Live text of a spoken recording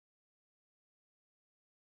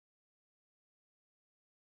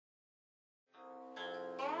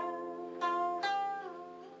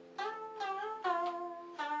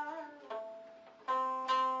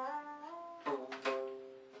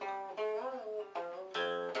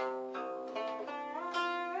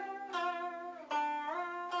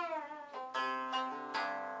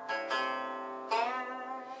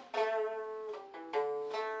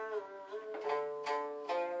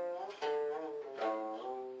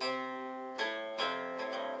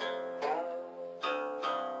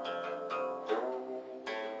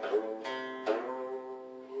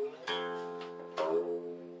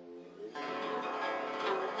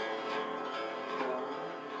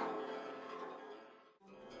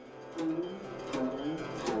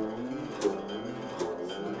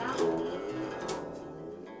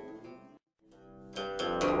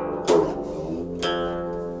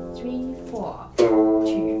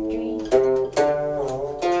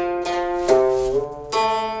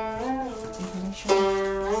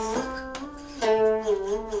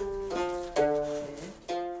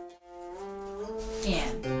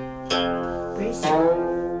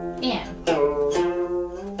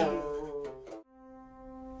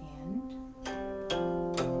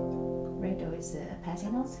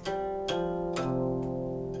Passing notes.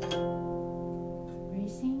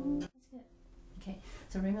 Breathing. That's good. Okay.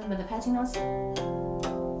 So remember the passing notes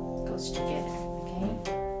goes together. Okay.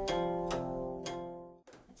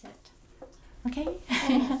 That's it. Okay.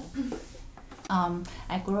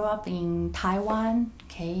 I grew up in Taiwan.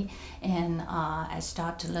 Okay, and I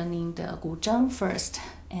started learning the guzheng first,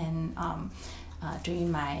 and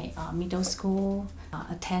during my middle school,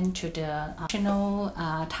 attend to the National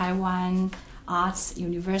Taiwan Arts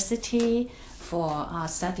University for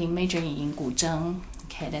studying majoring in guzheng.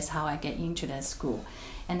 Okay, that's how I get into the school.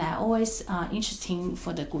 And I always interested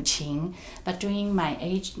for the goo-chin, but during my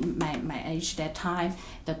age that time,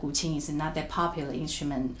 the goo-chin is not that popular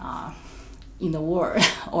instrument in the world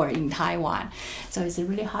or in Taiwan. So it's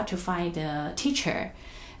really hard to find a teacher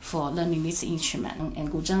for learning this instrument. And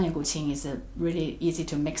guzheng and goo-chin is really easy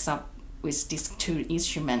to mix up with these two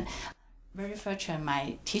instruments. Very fortunate,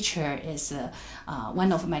 my teacher is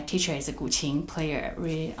one of my teachers is a goo-chin player,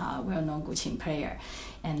 really well-known goo-chin player.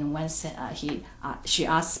 And once she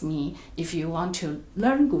asked me if you want to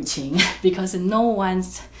learn goo-chin because no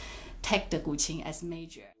one's take the goo-chin as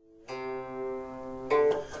major.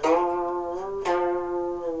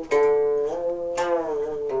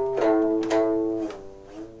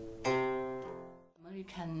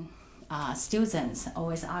 American students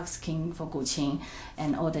always asking for goo-chin,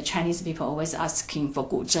 and all the Chinese people always asking for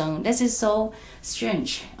guzheng. This is so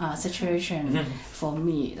strange situation for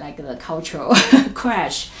me, like the cultural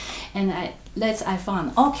crash. And I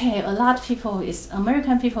found okay, a lot of people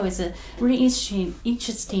American people is really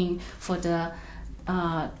interesting for the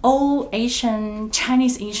all Asian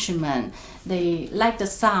Chinese instrument. They like the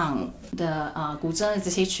sound. The guzheng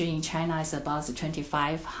is history in China is about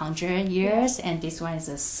 2,500 years, and this one is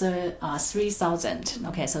 3,000.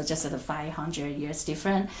 Okay, so just 500 years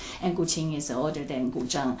different. And guzheng is older than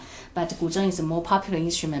guzheng, but guzheng is a more popular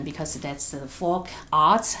instrument because that's the folk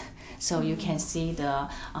art. So you can see the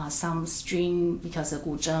some string because the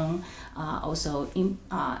guzheng also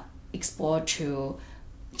export to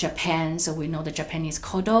Japan, so we know the Japanese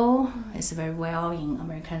kodo is very well in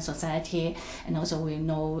American society, and also we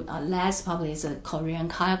know less probably is a Korean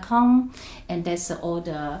kayakong, and that's all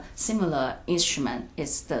the similar instrument.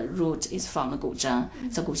 It's the root is from the guzheng,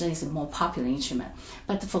 so guzheng is a more popular instrument.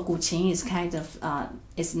 But for goo-chin, is kind of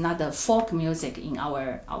it's not the folk music in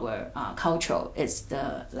our culture. It's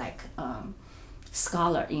the like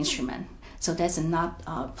scholar instrument. So that's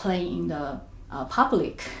not playing in the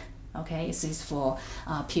public. Okay, this is for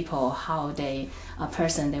people how they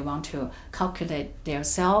they want to calculate their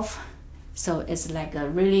self. So it's like a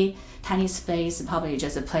really tiny space. Probably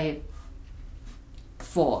just play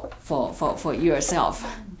for yourself,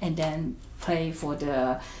 and then play for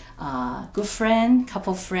the good friend,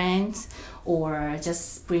 couple friends, or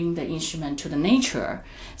just bring the instrument to the nature.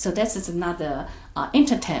 So that is another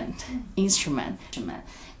entertainment instrument.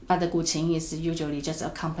 But the goo-chin is usually just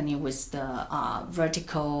accompanied with the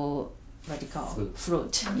vertical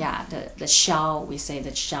flute. Yeah, the shell, we say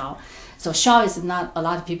the shell. So shell is not a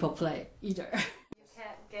lot of people play either. You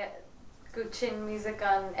can't get goo-chin music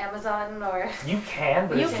on Amazon or... You can,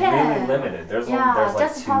 but it's really limited. There's like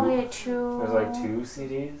that's probably two. There's like 2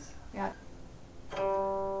 CDs. Yeah.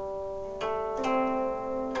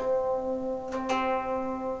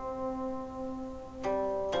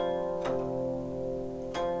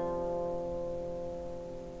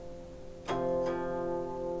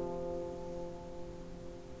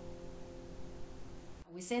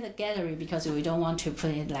 We say the gallery because we don't want to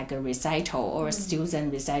put it like a recital or a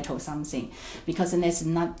student recital something, because that's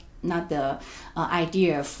not the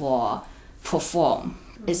idea for perform.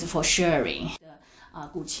 It's for sharing. The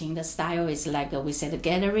goo-chin, the style is like we say the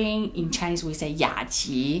gathering. In Chinese we say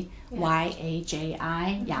yaji,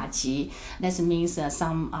 Y-A-J-I, yaji. That means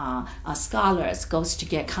some scholars comes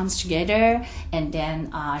together and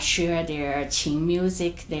then share their qin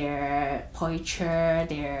music, their poetry,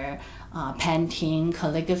 their painting,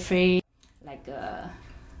 calligraphy, like a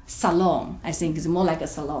salon. I think it's more like a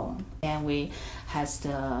salon. And we has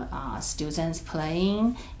the students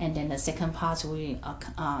playing, and then the second part we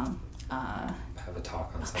have a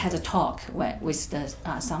talk on something. Had a talk with the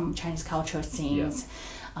some Chinese cultural things,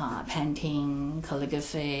 painting,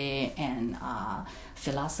 calligraphy, and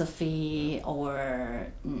philosophy, or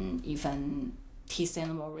even tea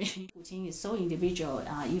ceremony. Guqin is so individual.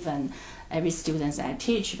 Even every student I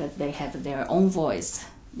teach, but they have their own voice.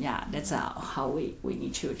 Yeah, that's how we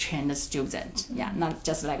need to train the student. Yeah, not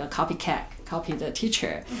just like a copycat, copy the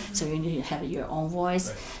teacher. So you need to have your own voice.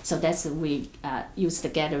 Right. So that's we use the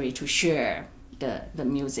gallery to share the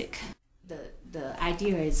music. The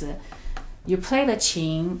idea is you play the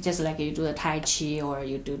qin just like you do the tai chi or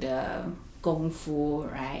you do the gong fu,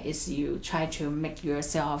 right? Is you try to make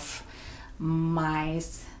yourself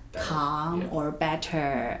calm or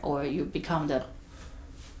better, or you become the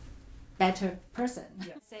better person.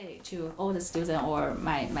 Say to all the students or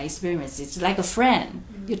my experience, it's like a friend.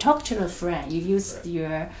 You talk to a friend. You use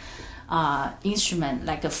your instrument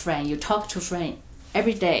like a friend. You talk to a friend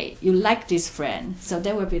every day. You like this friend, so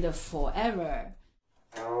that will be the forever.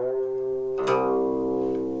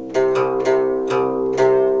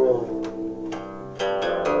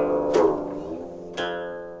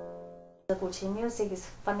 The Guqin music is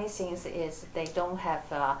funny things is they don't have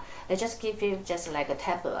they just give you just like a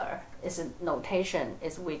tabular. It's a notation.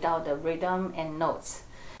 It's without the rhythm and notes.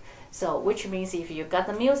 So which means if you got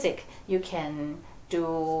the music, you can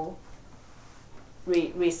do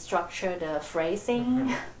restructure the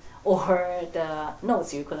phrasing or the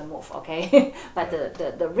notes you couldn't move. Okay, but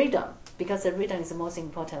the rhythm, because the rhythm is the most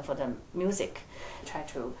important for the music. Try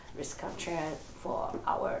to restructure for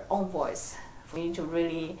our own voice. We need to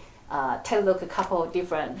really take a look at a couple of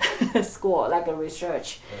different school, like a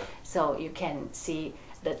research, so you can see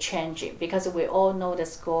the change. Because we all know the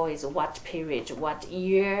school is what period, what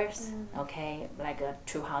years, okay, like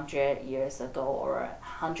 200 years ago or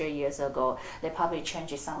 100 years ago, they probably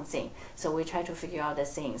changed something. So we try to figure out the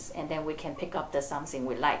things, and then we can pick up the something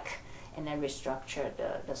we like, and then restructure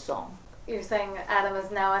the song. You're saying Adam is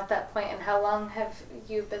now at that point, and how long have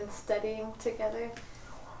you been studying together?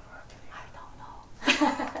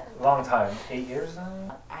 Long time, 8 years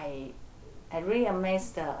now? I really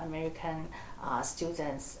amazed the American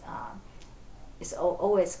students. It's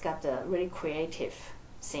always got the really creative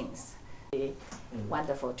things. Really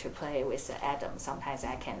wonderful to play with Adam. Sometimes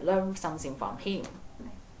I can learn something from him.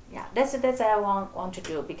 Yeah, that's what I want to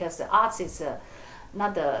do, because the arts is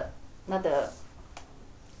not the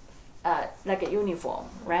like a uniform,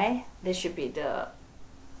 right? There should be the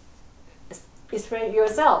express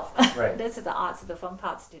yourself. Right. That's the arts, the fun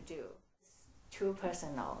parts to do. Too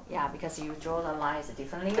personal, yeah, because you draw the lines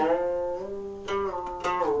differently.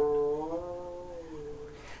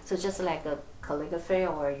 So just like a calligraphy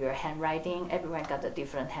or your handwriting, everyone got a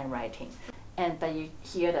different handwriting. But you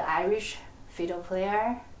hear the Irish fiddle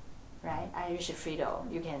player, right? Irish fiddle,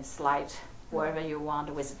 you can slide wherever you want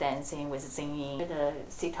with dancing, with singing. The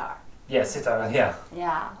sitar. Yeah, sitar, yeah.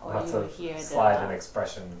 Yeah, or Lots you of hear slide and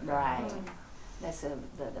expression. Right. That's the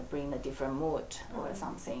bring a different mood or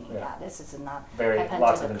something. Yeah, this is not very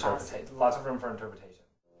lots of interpretation. Lots of room for interpretation.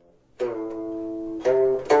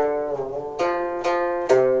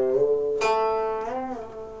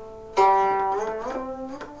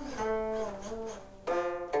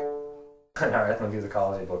 In our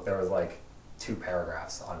ethnomusicology book, there was like 2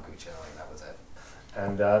 paragraphs on goo-chin, like that was it.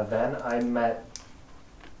 And then I met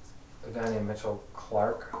a guy named Mitchell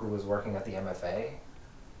Clark who was working at the MFA,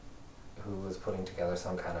 who was putting together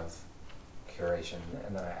some kind of curation,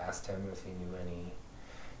 and then I asked him if he knew any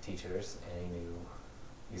teachers, and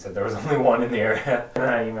he said there was only one in the area. And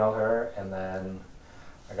then I emailed her, and then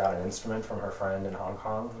I got an instrument from her friend in Hong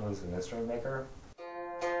Kong, who's an instrument maker.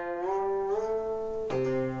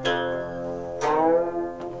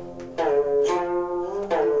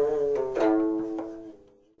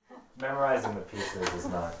 Memorizing the pieces is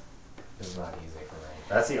not easy for me.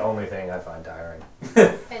 That's the only thing I find tiring.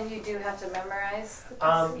 And you do have to memorize the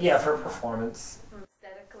pieces? Yeah, for performance.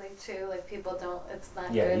 Aesthetically too, like people don't, it's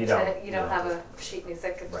not Yeah, good you don't have a sheet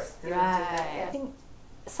music. It's Right. just, you don't do that, Right. yeah. I think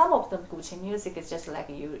some of the Guqin music is just like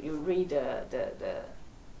you read the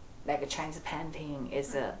like a Chinese painting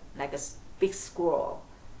is like a big scroll.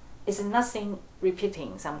 It's nothing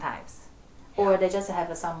repeating sometimes, or they just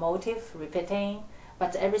have some motif repeating,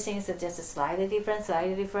 but everything is just slightly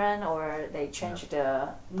different, or they change the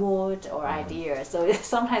mood or idea. So it's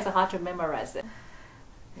sometimes hard to memorize it.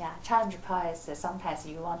 Yeah, challenge part is sometimes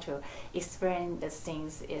you want to explain the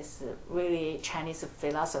things is really Chinese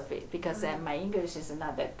philosophy, because my English is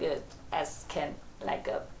not that good as can like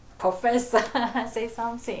a professor say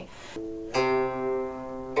something.